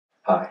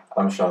Hi,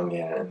 I'm Sean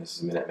Gannon, and this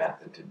is Minute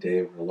Math, and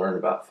today we're going to learn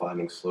about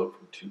finding slope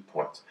from 2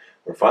 points.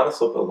 We're going to find the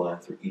slope of the line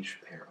through each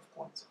pair of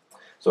points.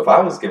 So if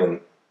I was given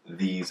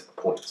these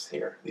points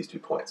here, these 2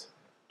 points,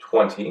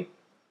 20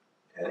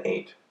 and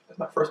 8 as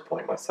my first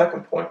point, my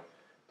second point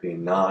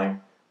being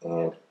 9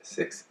 and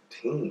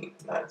 16.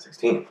 9 and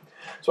 16.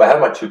 So I have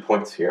my 2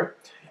 points here,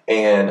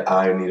 and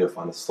I need to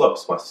find the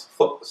slopes. My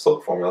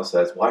slope formula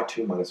says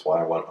y2 minus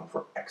y1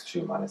 over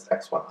x2 minus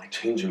x1. My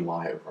change in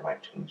y over my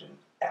change in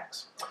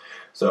x.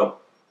 So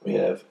we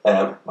have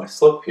my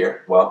slope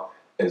here, well,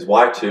 is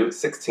y2,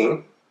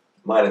 16,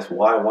 minus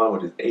y1,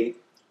 which is 8,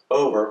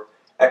 over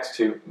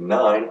x2,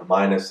 9,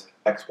 minus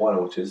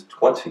x1, which is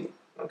 20,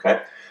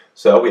 okay?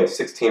 So we have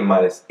 16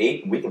 minus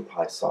 8, we can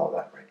probably solve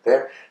that right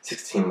there.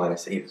 16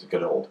 minus 8 is a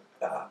good old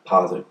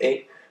positive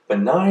 8, but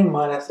 9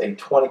 minus a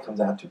 20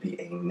 comes out to be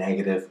a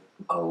negative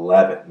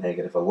 11,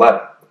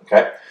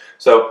 okay?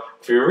 So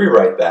if you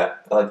rewrite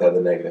that, I like to have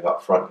the negative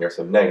out front here,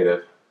 so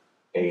negative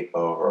 8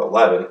 over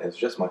 11 is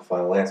just my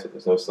final answer.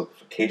 There's no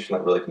simplification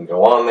that really can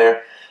go on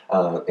there.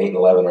 8 and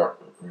 11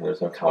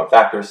 there's no common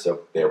factors,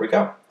 so there we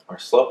go. Our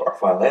slope, our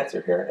final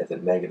answer here is a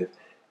negative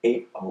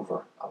 8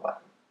 over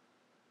 11.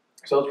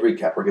 So let's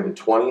recap. We're given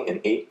 20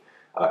 and 8,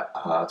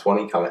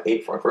 20 comma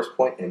 8 for my first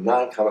point, and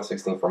 9 comma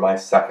 16 for my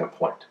second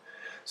point.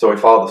 So we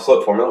follow the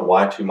slope formula,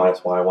 y2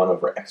 minus y1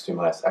 over x2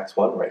 minus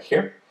x1 right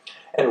here,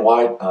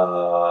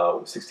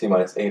 and 16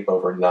 minus 8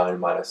 over 9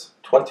 minus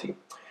 20.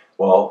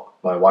 Well,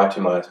 my y2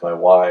 minus my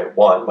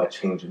y1, my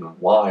change in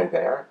y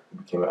there,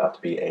 came out to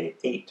be a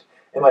 8.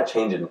 And my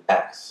change in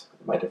x,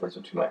 my difference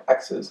between my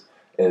x's,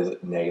 is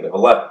negative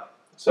 11.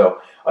 So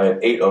I have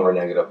 8 over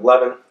negative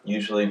 11.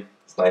 Usually,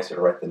 it's nicer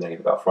to write the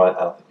negative out front.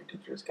 I don't think your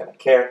teacher is going to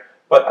care,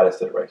 but I just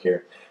did it right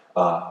here.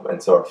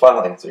 And so our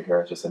final answer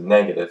here is just a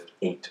negative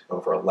 8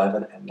 over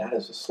 11, and that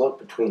is the slope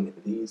between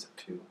these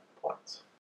 2 points.